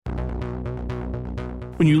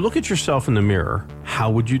When you look at yourself in the mirror,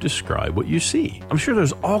 how would you describe what you see? I'm sure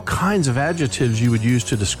there's all kinds of adjectives you would use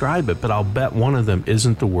to describe it, but I'll bet one of them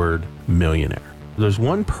isn't the word millionaire. There's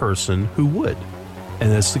one person who would,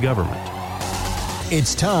 and that's the government.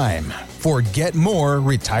 It's time for Get More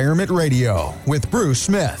Retirement Radio with Bruce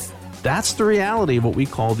Smith. That's the reality of what we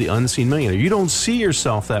call the unseen millionaire. You don't see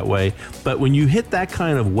yourself that way, but when you hit that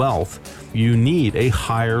kind of wealth, you need a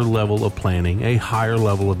higher level of planning, a higher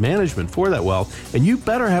level of management for that wealth, and you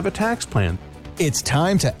better have a tax plan. It's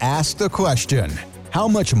time to ask the question, how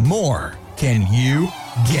much more can you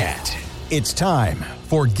get? It's time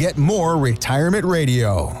for Get More Retirement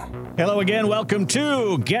Radio. Hello again. Welcome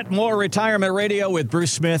to Get More Retirement Radio with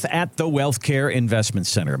Bruce Smith at the WealthCare Investment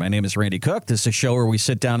Center. My name is Randy Cook. This is a show where we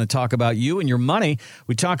sit down and talk about you and your money.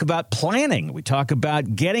 We talk about planning. We talk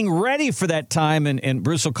about getting ready for that time, and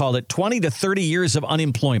Bruce will call it 20 to 30 years of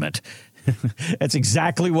unemployment. That's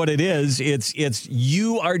exactly what it is. It's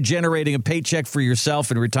you are generating a paycheck for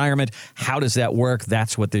yourself in retirement. How does that work?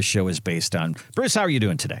 That's what this show is based on. Bruce, how are you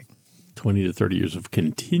doing today? 20 to 30 years of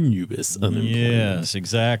continuous unemployment. Yes,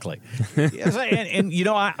 exactly. Yes, and you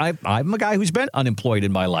know, I'm a guy who's been unemployed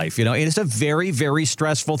in my life. You know, it is a very, very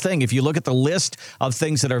stressful thing. If you look at the list of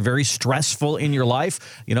things that are very stressful in your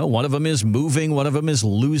life, you know, one of them is moving, one of them is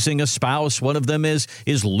losing a spouse, one of them is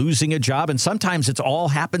losing a job, and sometimes it all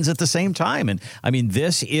happens at the same time. And I mean,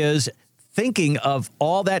 this is thinking of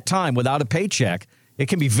all that time without a paycheck. It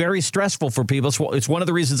can be very stressful for people. It's one of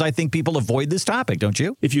the reasons I think people avoid this topic, don't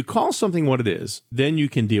you? If you call something what it is, then you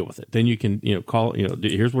can deal with it. Then you can, call,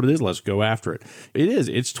 here's what it is. Let's go after it.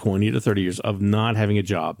 It's 20 to 30 years of not having a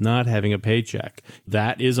job, not having a paycheck.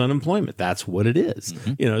 That is unemployment. That's what it is.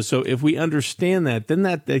 Mm-hmm. So if we understand that, then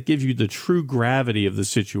that gives you the true gravity of the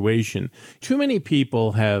situation. Too many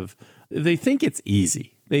people they think it's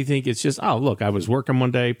easy. They think it's just, oh, look, I was working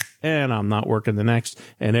one day and I'm not working the next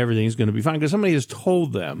and everything's going to be fine because somebody has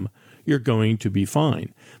told them you're going to be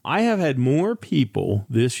fine. I have had more people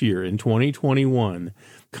this year in 2021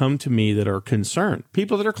 come to me that are concerned,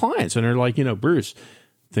 people that are clients, and they're like, Bruce,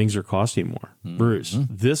 things are costing more. Mm-hmm. Bruce,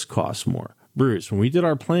 this costs more. Bruce, when we did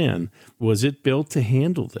our plan, was it built to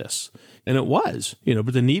handle this? And it was,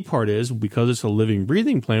 but the neat part is because it's a living,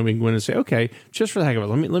 breathing plan, we can go in and say, okay, just for the heck of it,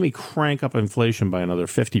 let me crank up inflation by another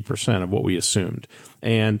 50% of what we assumed.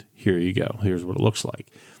 And here you go. Here's what it looks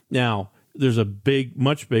like. Now, there's a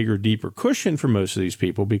much bigger, deeper cushion for most of these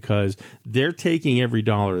people because they're taking every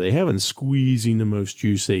dollar they have and squeezing the most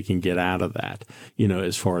juice they can get out of that,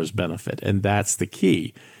 as far as benefit. And that's the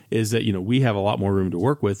key. Is that, we have a lot more room to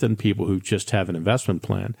work with than people who just have an investment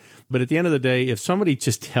plan. But at the end of the day, if somebody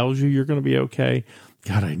just tells you you're going to be okay,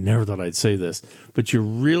 God, I never thought I'd say this, but you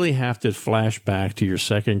really have to flash back to your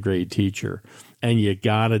second grade teacher and you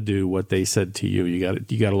got to do what they said to you. You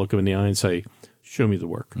got to look them in the eye and say, show me the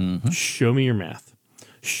work. Mm-hmm. Show me your math.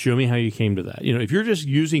 Show me how you came to that. If you're just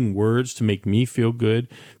using words to make me feel good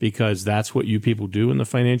because that's what you people do in the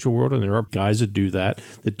financial world, and there are guys that do that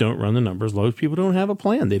don't run the numbers, most people don't have a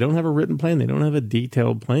plan. They don't have a written plan. They don't have a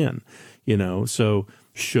detailed plan, so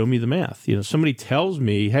show me the math. Somebody tells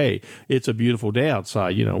me, hey, it's a beautiful day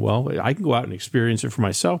outside, well, I can go out and experience it for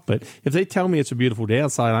myself. But if they tell me it's a beautiful day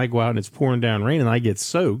outside and I go out and it's pouring down rain and I get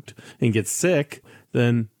soaked and get sick,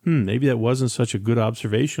 then maybe that wasn't such a good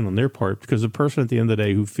observation on their part, because the person at the end of the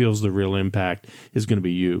day who feels the real impact is going to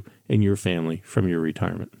be you and your family from your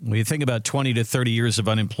retirement. When you think about 20 to 30 years of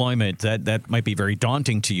unemployment, that might be very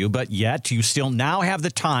daunting to you, but yet you still now have the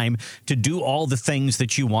time to do all the things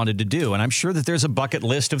that you wanted to do. And I'm sure that there's a bucket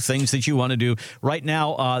list of things that you want to do. Right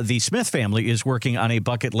now, the Smith family is working on a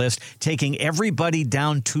bucket list, taking everybody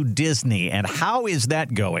down to Disney. And how is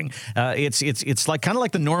that going? It's like kind of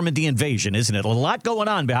like the Normandy invasion, isn't it? A lot going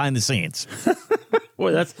on behind the scenes.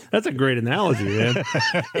 Boy, that's a great analogy, man.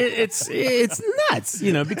 It's nuts,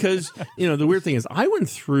 because, the weird thing is I went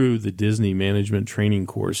through the Disney management training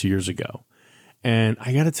course years ago. And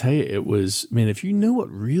I got to tell you, it was, man, if you know what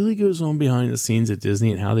really goes on behind the scenes at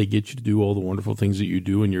Disney and how they get you to do all the wonderful things that you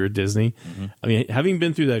do when you're at Disney. Mm-hmm. I mean, having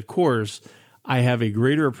been through that course, I have a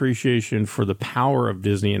greater appreciation for the power of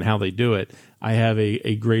Disney and how they do it. I have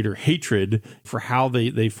a greater hatred for how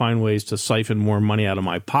they find ways to siphon more money out of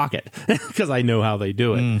my pocket because I know how they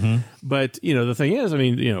do it. Mm-hmm. But, the thing is,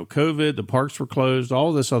 COVID, the parks were closed,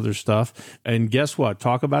 all this other stuff. And guess what?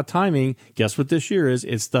 Talk about timing. Guess what this year is?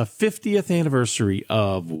 It's the 50th anniversary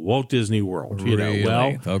of Walt Disney World.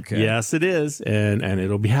 Really? Okay. Yes, it is. And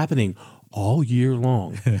it'll be happening all year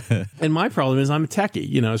long. And my problem is I'm a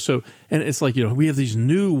techie, so, and it's like, we have these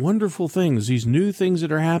new wonderful things, these new things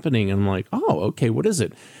that are happening. And I'm like, oh, okay, what is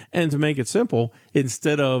it? And to make it simple,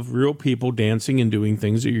 instead of real people dancing and doing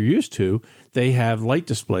things that you're used to, they have light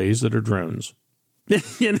displays that are drones.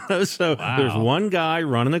 So wow. There's one guy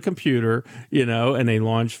running a computer, and they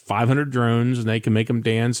launch 500 drones and they can make them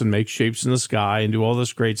dance and make shapes in the sky and do all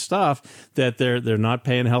this great stuff that they're not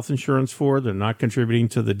paying health insurance for. They're not contributing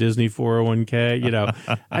to the Disney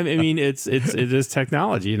 401k, I mean, it is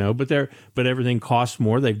technology, but everything costs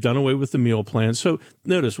more. They've done away with the meal plan. So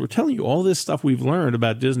notice we're telling you all this stuff we've learned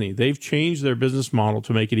about Disney. They've changed their business model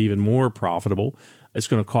to make it even more profitable. It's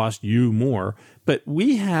going to cost you more, but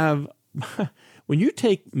we have when you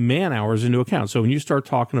take man hours into account, so when you start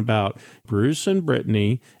talking about Bruce and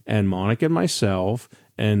Brittany and Monica and myself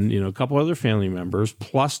and, a couple other family members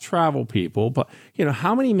plus travel people, but,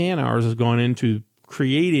 how many man hours has gone into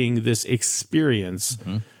creating this experience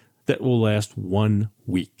that will last 1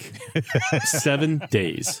 week, 7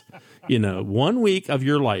 days, 1 week of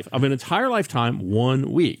your life, of an entire lifetime,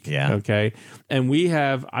 1 week. Yeah. Okay. And we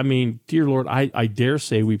have, dear Lord, I dare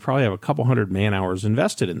say we probably have a couple hundred man hours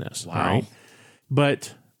invested in this. Wow. Right?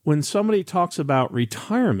 But when somebody talks about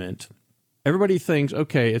retirement, everybody thinks,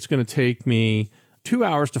 okay, it's going to take me 2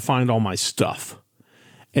 hours to find all my stuff.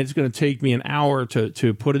 And it's going to take me an hour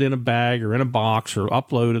to put it in a bag or in a box or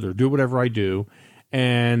upload it or do whatever I do.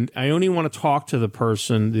 And I only want to talk to the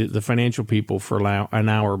person, the financial people, for an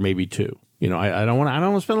hour, maybe two. I don't want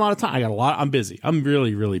to spend a lot of time. I'm busy. I'm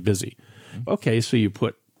really, really busy. Okay, so you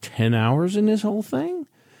put 10 hours in this whole thing,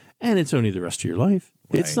 and it's only the rest of your life.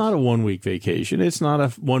 Right. It's not a 1 week vacation. It's not a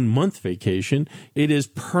 1 month vacation. It is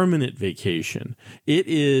permanent vacation. It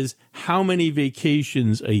is how many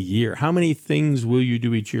vacations a year? How many things will you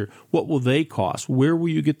do each year? What will they cost? Where will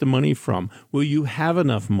you get the money from? Will you have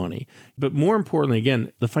enough money? But more importantly,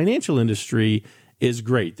 again, the financial industry is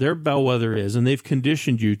great. Their bellwether is, and they've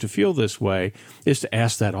conditioned you to feel this way, is to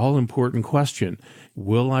ask that all-important question,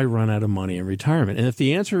 will I run out of money in retirement? And if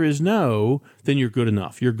the answer is no, then you're good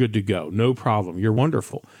enough. You're good to go. No problem. You're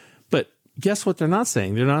wonderful. But guess what they're not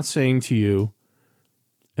saying? They're not saying to you,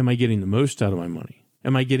 am I getting the most out of my money?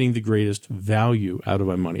 Am I getting the greatest value out of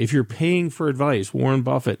my money? If you're paying for advice, Warren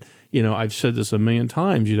Buffett, I've said this a million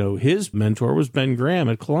times, his mentor was Ben Graham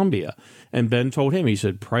at Columbia. And Ben told him, he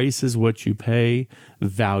said, price is what you pay,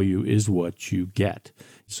 value is what you get.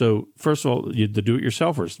 So first of all, the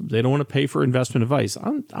do-it-yourselfers, they don't want to pay for investment advice.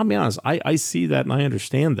 I'll be honest, I see that and I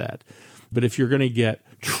understand that. But if you're going to get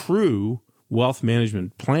true wealth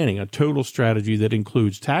management planning, a total strategy that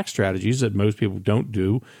includes tax strategies that most people don't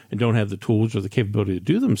do and don't have the tools or the capability to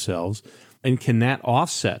do themselves, and can that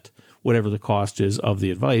offset whatever the cost is of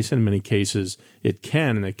the advice? In many cases, it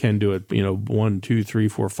can, and it can do it, 1, 2, 3,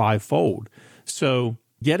 4, 5-fold. So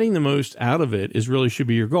getting the most out of it should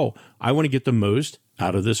be your goal. I want to get the most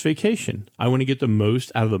out of this vacation. I want to get the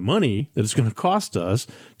most out of the money that it's going to cost us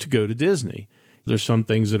to go to Disney. There's some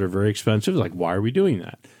things that are very expensive, like why are we doing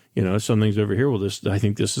that? Some things over here, I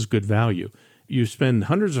think this is good value. You spend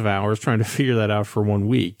hundreds of hours trying to figure that out for 1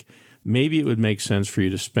 week. Maybe it would make sense for you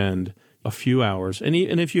to spend a few hours. And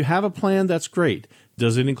if you have a plan, that's great.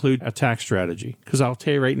 Does it include a tax strategy? Because I'll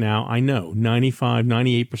tell you right now, I know 95,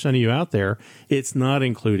 98% of you out there, it's not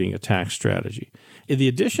including a tax strategy. The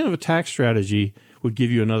addition of a tax strategy would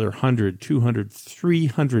give you another $100,000,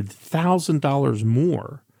 $200,000, $300,000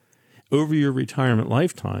 more over your retirement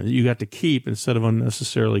lifetime that you got to keep instead of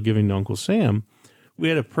unnecessarily giving to Uncle Sam. We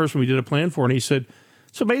had a person we did a plan for, and he said,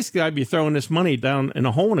 so basically I'd be throwing this money down in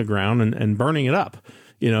a hole in the ground and burning it up.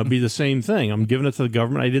 It'd be the same thing. I'm giving it to the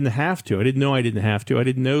government. I didn't have to. I didn't know I didn't have to. I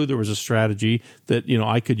didn't know there was a strategy that,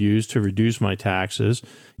 I could use to reduce my taxes.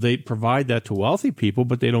 They provide that to wealthy people,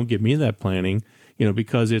 but they don't give me that planning,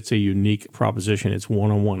 because it's a unique proposition. It's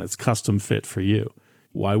one-on-one. It's custom fit for you.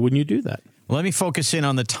 Why wouldn't you do that? Let me focus in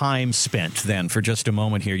on the time spent then for just a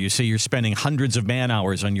moment here. You say you're spending hundreds of man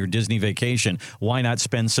hours on your Disney vacation. Why not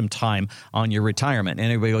spend some time on your retirement?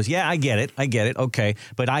 And everybody goes, yeah, I get it. Okay.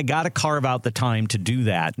 But I got to carve out the time to do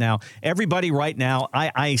that. Now, everybody right now,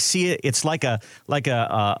 I see it. It's like a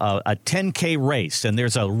 10K race, and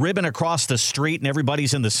there's a ribbon across the street and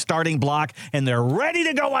everybody's in the starting block and they're ready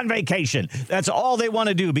to go on vacation. That's all they want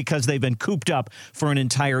to do because they've been cooped up for an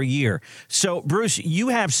entire year. So, Bruce, you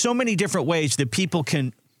have so many different ways that people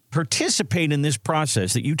can participate in this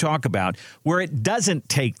process that you talk about where it doesn't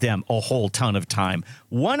take them a whole ton of time.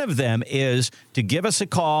 One of them is to give us a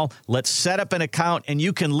call. Let's set up an account, and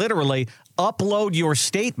you can literally upload your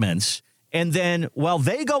statements. And then while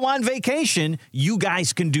they go on vacation, you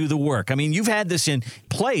guys can do the work. I mean, you've had this in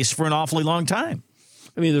place for an awfully long time.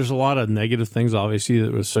 I mean, there's a lot of negative things, obviously,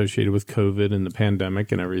 that were associated with COVID and the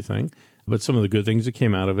pandemic and everything. But some of the good things that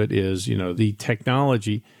came out of it is, the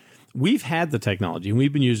technology. We've had the technology and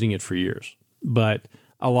we've been using it for years. But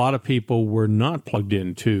a lot of people were not plugged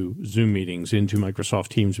into Zoom meetings, into Microsoft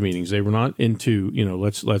Teams meetings. They were not into,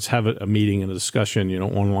 let's have a meeting and a discussion,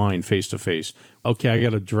 online, face to face. Okay, I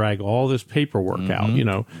got to drag all this paperwork out,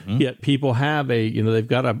 Yet people have they've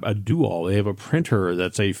got a do-all. They have a printer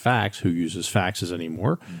that's a fax. Who uses faxes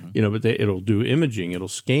anymore? But it'll do imaging, it'll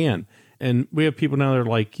scan. And we have people now that are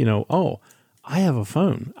like, I have a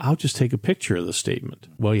phone. I'll just take a picture of the statement.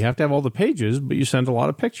 Well, you have to have all the pages, but you send a lot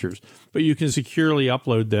of pictures. But you can securely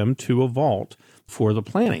upload them to a vault for the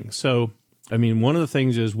planning. So, one of the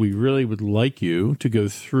things is we really would like you to go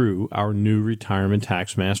through our new retirement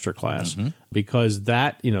tax masterclass because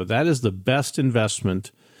that is the best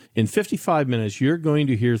investment. In 55 minutes, you're going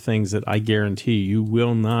to hear things that I guarantee you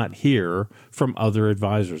will not hear from other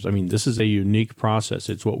advisors. This is a unique process.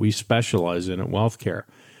 It's what we specialize in at WealthCare.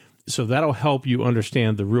 So that'll help you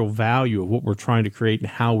understand the real value of what we're trying to create and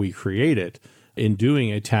how we create it in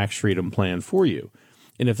doing a tax freedom plan for you.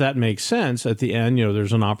 And if that makes sense, at the end,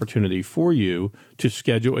 there's an opportunity for you to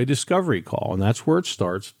schedule a discovery call, and that's where it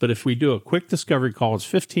starts. But if we do a quick discovery call, it's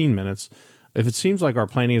 15 minutes. If it seems like our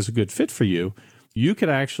planning is a good fit for you, you could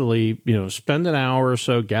actually, spend an hour or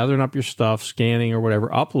so gathering up your stuff, scanning or whatever,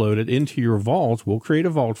 upload it into your vault. We'll create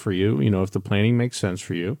a vault for you, if the planning makes sense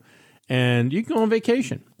for you. And you can go on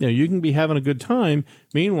vacation. You can be having a good time.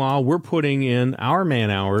 Meanwhile, we're putting in our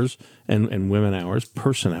man hours and women hours,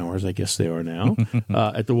 person hours, I guess they are now,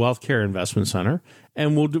 at the WealthCare Investment Center.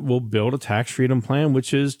 And we'll build a tax freedom plan,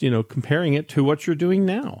 which is, comparing it to what you're doing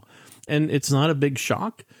now. And it's not a big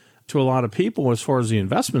shock to a lot of people as far as the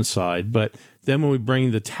investment side. But then when we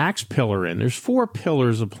bring the tax pillar in, there's 4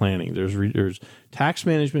 pillars of planning. There's tax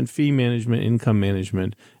management, fee management, income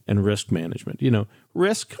management, and risk management.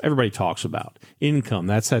 Risk, everybody talks about. Income,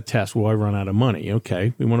 that's that test. Will I run out of money?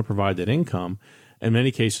 Okay, we want to provide that income. In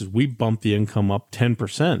many cases, we bump the income up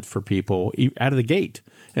 10% for people out of the gate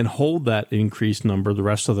and hold that increased number the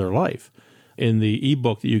rest of their life. In the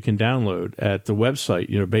ebook that you can download at the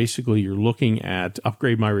website, basically you're looking at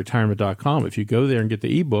upgrademyretirement.com. If you go there and get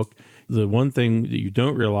the ebook, the one thing that you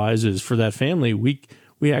don't realize is for that family, we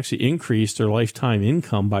actually increased their lifetime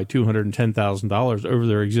income by $210,000 over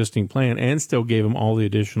their existing plan and still gave them all the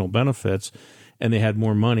additional benefits, and they had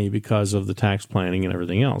more money because of the tax planning and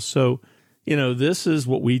everything else. So, this is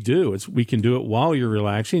what we do. We can do it while you're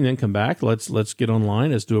relaxing, then come back. Let's get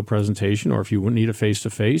online. Let's do a presentation, or if you need a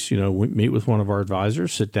face-to-face, meet with one of our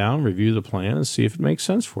advisors, sit down, review the plan, and see if it makes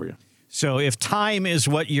sense for you. So if time is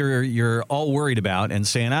what you're all worried about and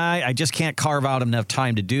saying, I just can't carve out enough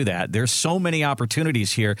time to do that, there's so many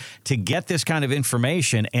opportunities here to get this kind of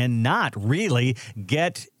information and not really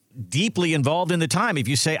get deeply involved in the time. If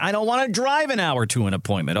you say, I don't want to drive an hour to an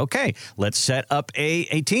appointment, okay, let's set up a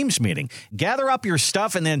Teams meeting. Gather up your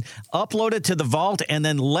stuff and then upload it to the vault and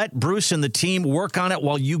then let Bruce and the team work on it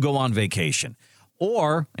while you go on vacation.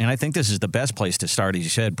 Or, and I think this is the best place to start, as you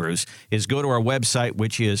said, Bruce, is go to our website,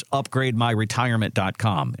 which is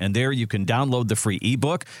upgrademyretirement.com. And there you can download the free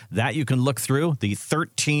ebook. That you can look through the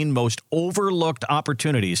 13 most overlooked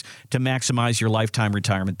opportunities to maximize your lifetime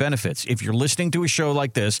retirement benefits. If you're listening to a show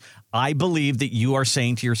like this, I believe that you are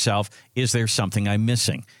saying to yourself, is there something I'm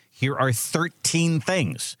missing? Here are 13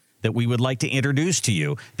 things that we would like to introduce to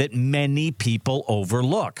you that many people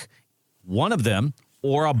overlook. One of them,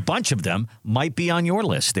 or a bunch of them, might be on your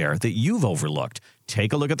list there that you've overlooked.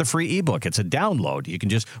 Take a look at the free ebook. It's a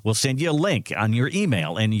download. We'll send you a link on your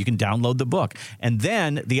email and you can download the book. And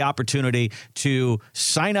then the opportunity to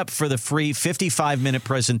sign up for the free 55-minute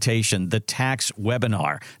presentation, the tax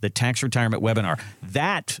webinar, the tax retirement webinar.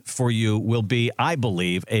 That for you will be, I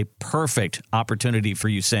believe, a perfect opportunity for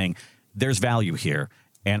you saying, there's value here.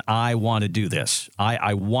 And I want to do this.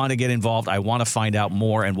 I want to get involved. I want to find out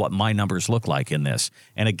more and what my numbers look like in this.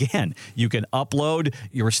 And again, you can upload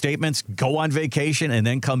your statements, go on vacation, and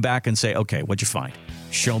then come back and say, okay, what'd you find?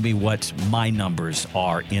 Show me what my numbers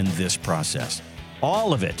are in this process.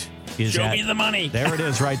 All of it is Show me the money. There it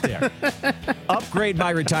is right there.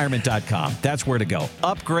 UpgradeMyRetirement.com. That's where to go.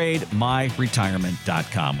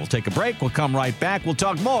 UpgradeMyRetirement.com. We'll take a break. We'll come right back. We'll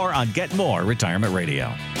talk more on Get More Retirement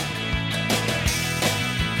Radio.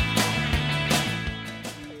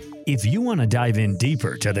 If you want to dive in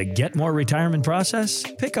deeper to the Get More Retirement process,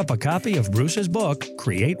 pick up a copy of Bruce's book,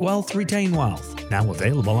 Create Wealth, Retain Wealth, now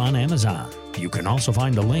available on Amazon. You can also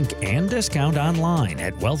find a link and discount online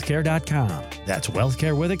at wealthcare.com. That's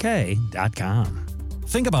wealthcarewithak.com.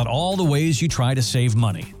 Think about all the ways you try to save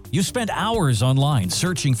money. You spent hours online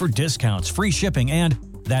searching for discounts, free shipping, and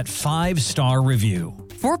that 5-star review.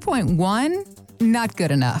 4.1? Not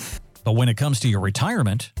good enough. But when it comes to your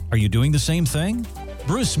retirement, are you doing the same thing?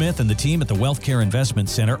 Bruce Smith and the team at the WealthCare Investment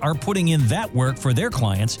Center are putting in that work for their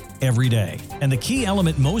clients every day. And the key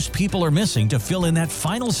element most people are missing to fill in that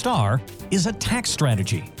final star is a tax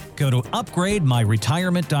strategy. Go to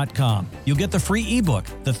upgrademyretirement.com. You'll get the free ebook,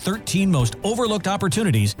 The 13 Most Overlooked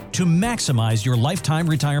Opportunities to Maximize Your Lifetime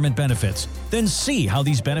Retirement Benefits. Then see how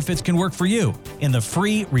these benefits can work for you in the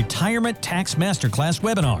free Retirement Tax Masterclass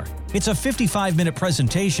webinar. It's a 55-minute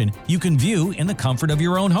presentation you can view in the comfort of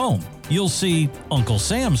your own home. You'll see Uncle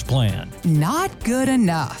Sam's plan. Not good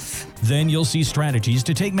enough. Then you'll see strategies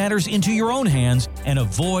to take matters into your own hands and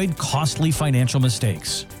avoid costly financial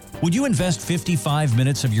mistakes. Would you invest 55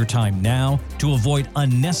 minutes of your time now to avoid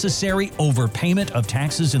unnecessary overpayment of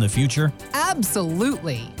taxes in the future?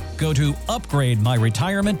 Absolutely. Go to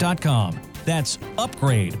upgrademyretirement.com. That's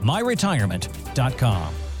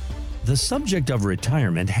upgrademyretirement.com. The subject of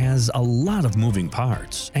retirement has a lot of moving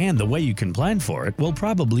parts, and the way you can plan for it will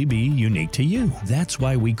probably be unique to you. That's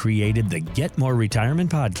why we created the Get More Retirement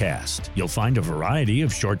podcast. You'll find a variety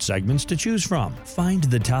of short segments to choose from. Find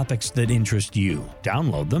the topics that interest you,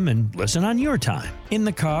 download them, and listen on your time. In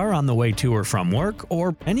the car, on the way to or from work,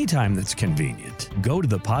 or anytime that's convenient. Go to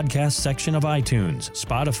the podcast section of iTunes,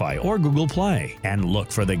 Spotify, or Google Play, and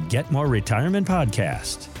look for the Get More Retirement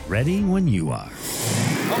podcast. Ready when you are.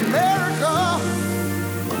 America,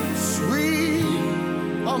 sweet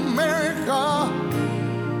America.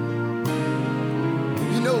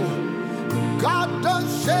 You know, God done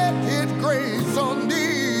shed His grace on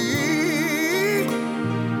thee.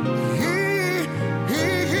 He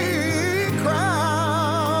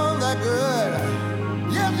crowned that good.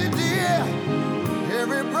 Yes, He did.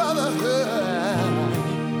 Every brotherhood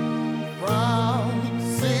from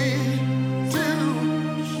sea to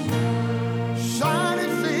shining.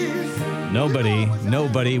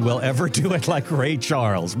 Nobody will ever do it like Ray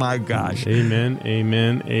Charles. My gosh. Amen,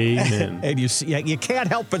 amen, amen. And you see, you can't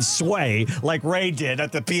help but sway like Ray did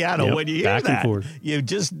at the piano when you hear back that. and forth. You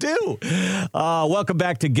just do. Welcome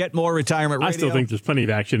back to Get More Retirement Radio. I still think there's plenty of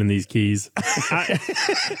action in these keys.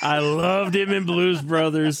 I loved him in Blues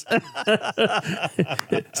Brothers.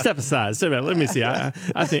 Step aside. Let me see. I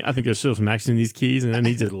think there's still some action in these keys, and then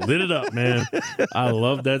he just lit it up, man. I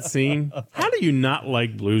love that scene. How do you not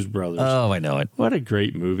like Blues Brothers? Oh, I know it. What a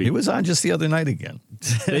great movie. It was on just the other night again.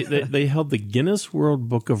 they held the Guinness World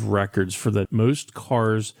Book of Records for the most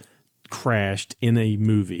cars crashed in a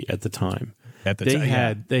movie at the time.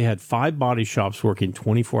 They had 5 body shops working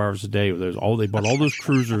 24 hours a day. They bought all those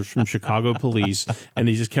cruisers from Chicago police, and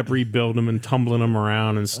they just kept rebuilding them and tumbling them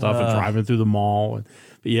around and stuff and driving through the mall.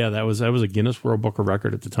 But yeah, that was a Guinness World Book of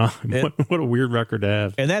Record at the time. What a weird record to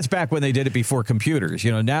have. And that's back when they did it before computers.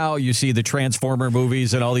 You know, now you see the Transformer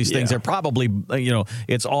movies and all these things. They're probably,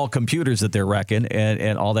 it's all computers that they're wrecking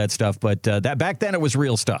and all that stuff. But that back then it was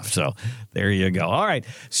real stuff. So there you go. All right.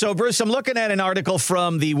 So Bruce, I'm looking at an article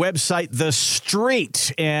from the website The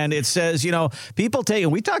Street, and it says, people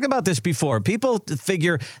we talked about this before. People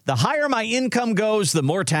figure the higher my income goes, the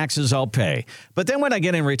more taxes I'll pay. But then when I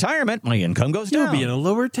get in retirement, my income goes down. You'll be in a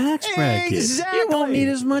lower tax bracket. Exactly. You won't need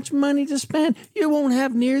as much money to spend. You won't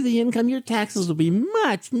have near the income. Your taxes will be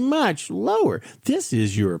much, much lower. This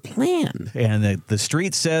is your plan. And the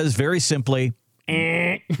Street says very simply,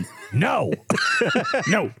 no. No.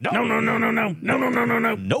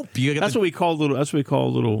 Nope. That's what we call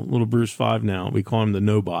little Bruce 5 now. We call him the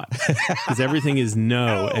no bot because everything is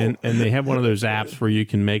no. And they have one of those apps where you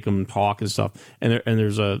can make them talk and stuff. And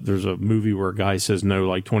there's a movie where a guy says no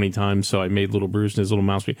like 20 times. So I made little Bruce and his little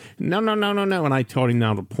mouse be no. And I taught him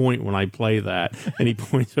now to point when I play that. And he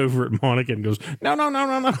points over at Monica and goes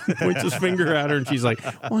no. Points his finger at her, and she's like,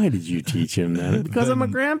 "Why did you teach him that?" Because I'm a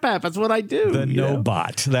grandpap. That's what I do. The no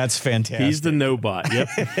bot. That's fantastic. He's the no bot. Yep.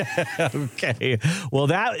 Okay. Well,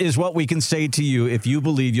 that is what we can say to you if you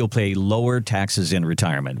believe you'll pay lower taxes in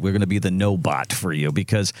retirement. We're going to be the no bot for you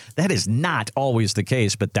because that is not always the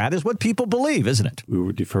case, but that is what people believe, isn't it? We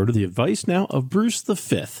would defer to the advice now of Bruce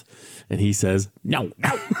V. And he says, no.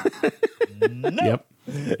 No. Yep.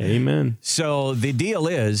 Amen. So the deal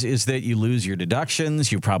is that you lose your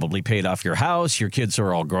deductions. You probably paid off your house. Your kids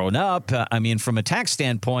are all grown up. From a tax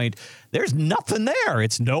standpoint, there's nothing there.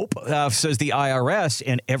 It's nope, says the IRS,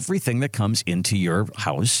 and everything that comes into your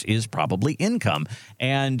house is probably income.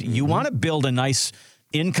 And you want to build a nice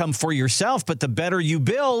income for yourself, but the better you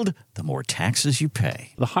build, the more taxes you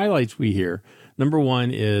pay. The highlights we hear, number one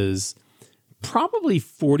is probably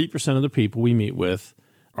 40% of the people we meet with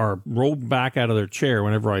are rolled back out of their chair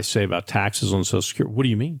whenever I say about taxes on Social Security. What do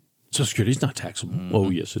you mean? Social Security is not taxable. Oh,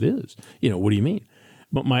 yes, it is. What do you mean?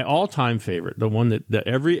 But my all-time favorite, the one that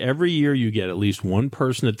every year you get at least one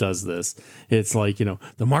person that does this, it's like,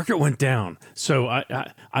 the market went down, so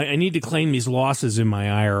I need to claim these losses in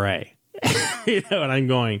my IRA. And I'm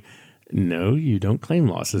going, no, you don't claim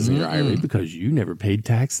losses in your IRA because you never paid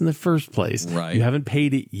tax in the first place. Right. You haven't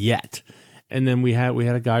paid it yet. And then we had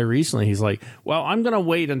a guy recently. He's like, well, I'm going to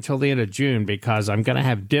wait until the end of June because I'm going to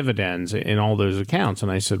have dividends in all those accounts.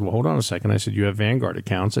 And I said, well, hold on a second. I said, you have Vanguard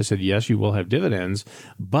accounts. I said, yes, you will have dividends,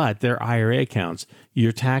 but they're IRA accounts.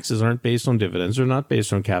 Your taxes aren't based on dividends. They're not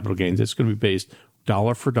based on capital gains. It's going to be based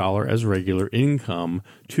dollar for dollar as regular income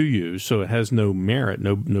to you. So it has no merit,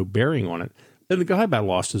 no bearing on it. And the guy about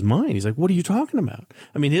lost his mind. He's like, what are you talking about?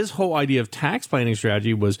 I mean, his whole idea of tax planning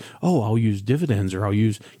strategy was, I'll use dividends or I'll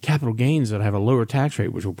use capital gains that have a lower tax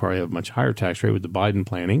rate, which will probably have a much higher tax rate with the Biden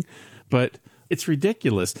planning. But it's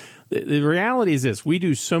ridiculous. The reality is this. We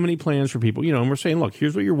do so many plans for people, and we're saying, look,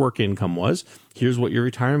 here's what your work income was. Here's what your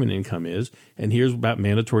retirement income is. And here's about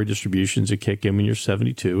mandatory distributions that kick in when you're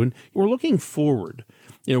 72. And we're looking forward.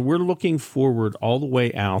 We're looking forward all the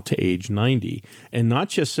way out to age 90 and not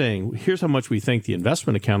just saying, here's how much we think the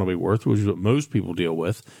investment account will be worth, which is what most people deal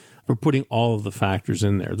with. We're putting all of the factors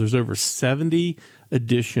in there. There's over 70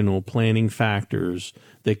 additional planning factors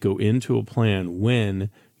that go into a plan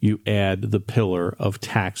when you add the pillar of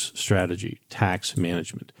tax strategy, tax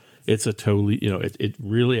management. It's a totally, it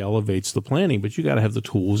really elevates the planning, but you got to have the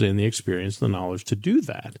tools and the experience, the knowledge to do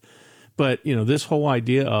that. But, this whole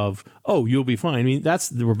idea of, you'll be fine. I mean,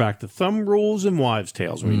 we're back to thumb rules and wives'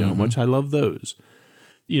 tales. We know how much I love those.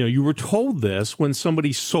 You were told this when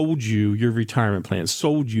somebody sold you your retirement plan,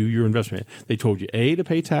 sold you your investment. They told you, A, to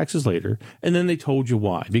pay taxes later, and then they told you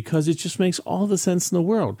why. Because it just makes all the sense in the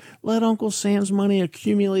world. Let Uncle Sam's money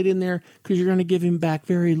accumulate in there because you're going to give him back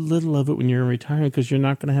very little of it when you're in retirement because you're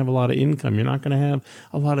not going to have a lot of income. You're not going to have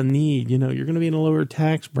a lot of need. You're going to be in a lower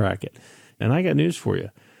tax bracket. And I got news for you.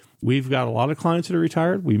 We've got a lot of clients that are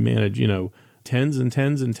retired. We manage, tens and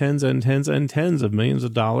tens and tens and tens and tens of millions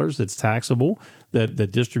of dollars that's taxable,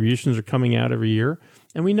 that distributions are coming out every year.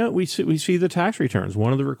 And we see the tax returns.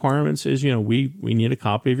 One of the requirements is, we need a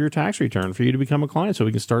copy of your tax return for you to become a client so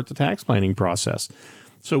we can start the tax planning process.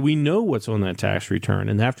 So we know what's on that tax return.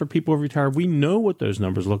 And after people have retired, we know what those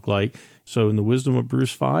numbers look like. So in the wisdom of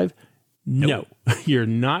Bruce 5, no, you're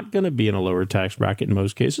not going to be in a lower tax bracket in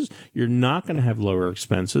most cases. You're not going to have lower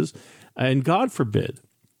expenses. And God forbid,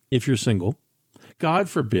 if you're single, God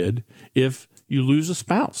forbid if you lose a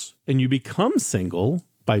spouse and you become single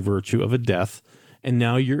by virtue of a death, and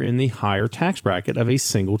now you're in the higher tax bracket of a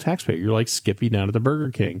single taxpayer. You're like Skippy down at the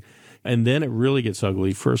Burger King. And then it really gets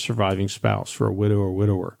ugly for a surviving spouse, for a widow or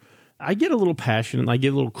widower. I get a little passionate and I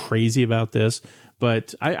get a little crazy about this.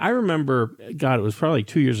 But I remember, God, it was probably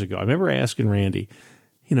 2 years ago. I remember asking Randy,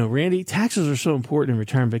 Randy, taxes are so important in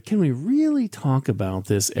retirement, but can we really talk about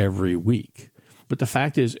this every week? But the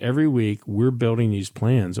fact is, every week we're building these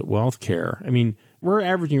plans at WealthCare. I mean, we're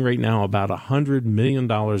averaging right now about $100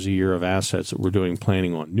 million a year of assets that we're doing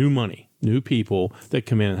planning on. New money, new people that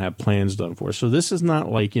come in and have plans done for us. So this is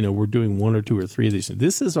not like, we're doing one or two or three of these things.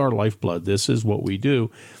 This is our lifeblood. This is what we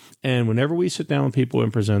do. And whenever we sit down with people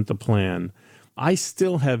and present the plan, I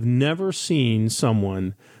still have never seen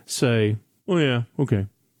someone say, oh, yeah, okay,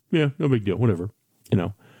 yeah, no big deal, whatever.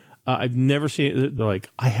 I've never seen it. They're like,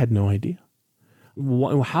 I had no idea.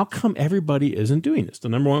 How come everybody isn't doing this? The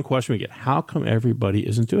number one question we get, how come everybody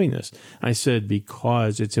isn't doing this? I said,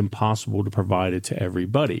 because it's impossible to provide it to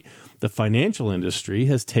everybody. The financial industry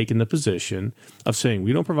has taken the position of saying,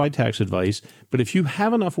 we don't provide tax advice, but if you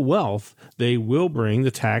have enough wealth, they will bring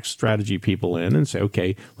the tax strategy people in and say,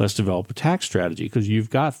 okay, let's develop a tax strategy because you've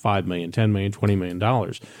got $5 million, $10 million, $20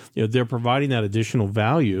 million. They're providing that additional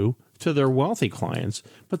value to their wealthy clients,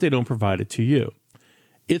 but they don't provide it to you.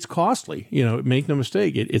 It's costly, make no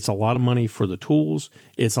mistake. It's a lot of money for the tools.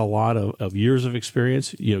 It's a lot of years of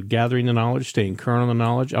experience, gathering the knowledge, staying current on the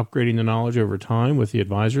knowledge, upgrading the knowledge over time with the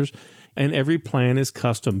advisors. And every plan is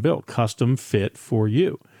custom built, custom fit for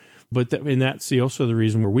you. But that's also the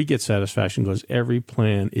reason where we get satisfaction because every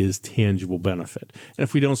plan is tangible benefit. And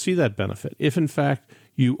if we don't see that benefit, if in fact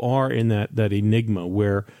you are in that enigma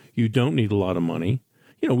where you don't need a lot of money,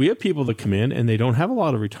 we have people that come in and they don't have a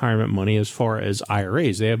lot of retirement money as far as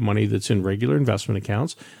IRAs. They have money that's in regular investment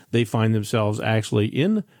accounts. They find themselves actually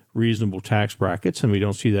in reasonable tax brackets, and we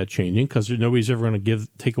don't see that changing because nobody's ever going to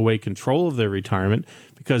take away control of their retirement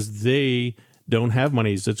because they don't have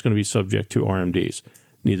monies that's going to be subject to RMDs.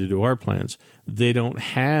 Neither do our plans. They don't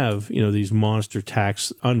have, these monster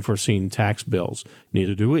unforeseen tax bills.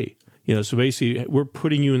 Neither do we. So basically, we're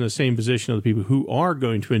putting you in the same position of the people who are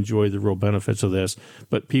going to enjoy the real benefits of this,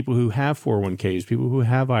 but people who have 401ks, people who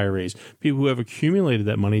have IRAs, people who have accumulated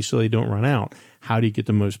that money so they don't run out. How do you get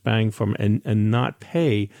the most bang from it and not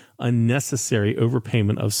pay unnecessary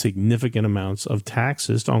overpayment of significant amounts of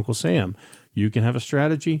taxes to Uncle Sam? You can have a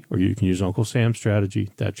strategy or you can use Uncle Sam's strategy.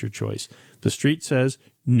 That's your choice. The street says,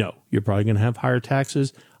 no, you're probably going to have higher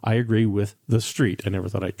taxes. I agree with the street. I never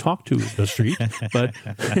thought I'd talk to the street, but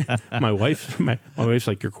my wife's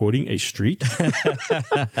like, you're quoting a street.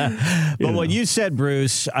 But what you said,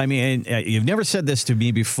 Bruce, I mean, you've never said this to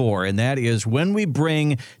me before, and that is when we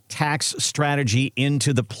bring tax strategy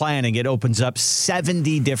into the planning, it opens up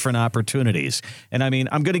 70 different opportunities. And I mean,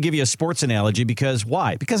 I'm going to give you a sports analogy because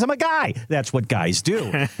why? Because I'm a guy. That's what guys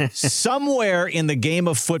do. Somewhere in the game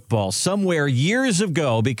of football, somewhere years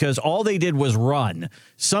ago, because all they did was run,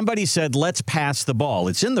 somebody said, let's pass the ball.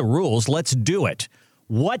 It's in the rules. Let's do it.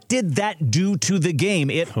 What did that do to the game?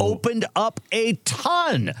 It opened up a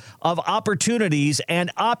ton of opportunities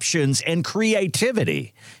and options and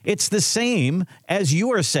creativity. It's the same as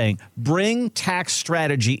you are saying. Bring tax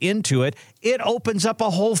strategy into it. It opens up a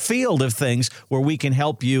whole field of things where we can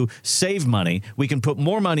help you save money. We can put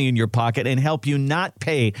more money in your pocket and help you not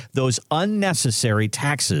pay those unnecessary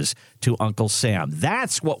taxes to Uncle Sam.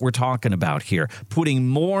 That's what we're talking about here, putting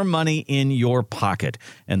more money in your pocket.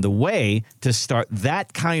 And the way to start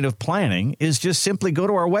that kind of planning is just simply go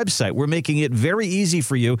to our website. We're making it very easy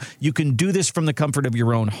for you. You can do this from the comfort of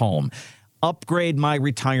your own home.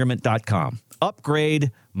 UpgradeMyRetirement.com.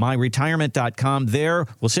 UpgradeMyRetirement.com. There,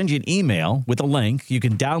 we'll send you an email with a link. You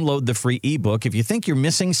can download the free ebook. If you think you're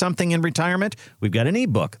missing something in retirement, we've got an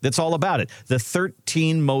ebook that's all about it. The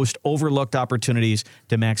 13 most overlooked opportunities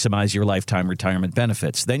to maximize your lifetime retirement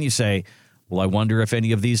benefits. Then you say, well, I wonder if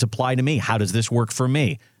any of these apply to me. How does this work for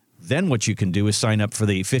me? Then what you can do is sign up for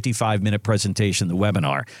the 55-minute presentation, the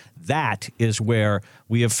webinar. That is where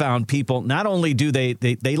we have found people, not only do they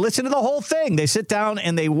listen to the whole thing, they sit down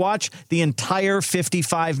and they watch the entire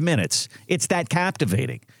 55 minutes. It's that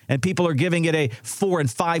captivating. And people are giving it a 4- and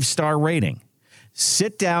 5-star rating.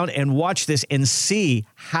 Sit down and watch this and see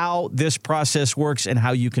how this process works and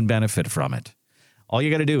how you can benefit from it. All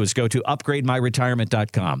you got to do is go to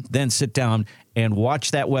upgrademyretirement.com, then sit down and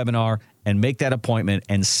watch that webinar and make that appointment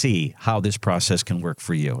and see how this process can work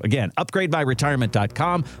for you. Again,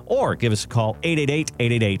 upgrademyretirement.com or give us a call,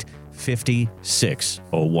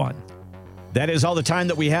 888-888-5601. That is all the time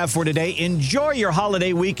that we have for today. Enjoy your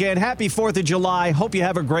holiday weekend. Happy 4th of July. Hope you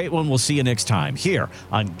have a great one. We'll see you next time here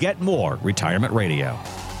on Get More Retirement Radio.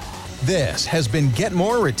 This has been Get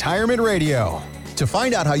More Retirement Radio. To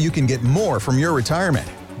find out how you can get more from your retirement,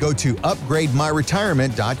 go to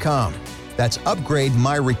upgrademyretirement.com. That's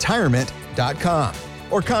upgrademyretirement.com.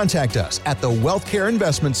 Or contact us at the Wealth Care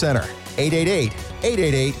Investment Center,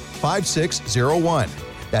 888-888-5601.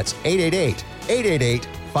 That's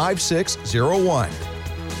 888-888-5601.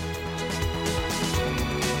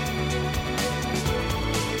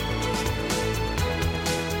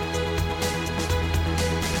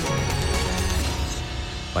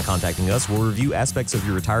 By contacting us, we'll review aspects of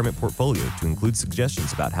your retirement portfolio to include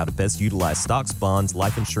suggestions about how to best utilize stocks, bonds,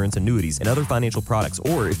 life insurance, annuities, and other financial products,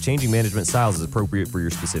 or if changing management styles is appropriate for your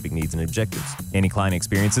specific needs and objectives. Any client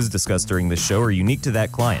experiences discussed during this show are unique to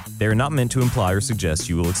that client. They are not meant to imply or suggest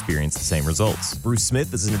you will experience the same results. Bruce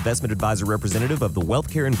Smith is an investment advisor representative of the Wealth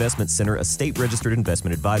Care Investment Center, a state-registered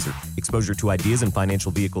investment advisor. Exposure to ideas and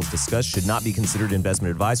financial vehicles discussed should not be considered investment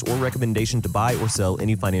advice or recommendation to buy or sell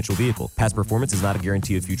any financial vehicle. Past performance is not a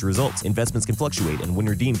guarantee of future results. Investments can fluctuate, and when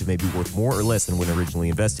redeemed may be worth more or less than when originally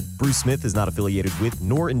invested. Bruce Smith is not affiliated with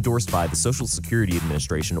nor endorsed by the Social Security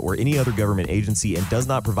Administration or any other government agency and does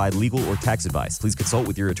not provide legal or tax advice. Please consult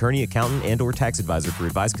with your attorney, accountant, and or tax advisor for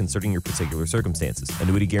advice concerning your particular circumstances.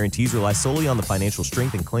 Annuity guarantees rely solely on the financial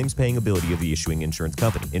strength and claims-paying ability of the issuing insurance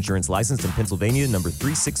company. Insurance licensed in Pennsylvania, number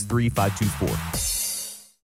 363524.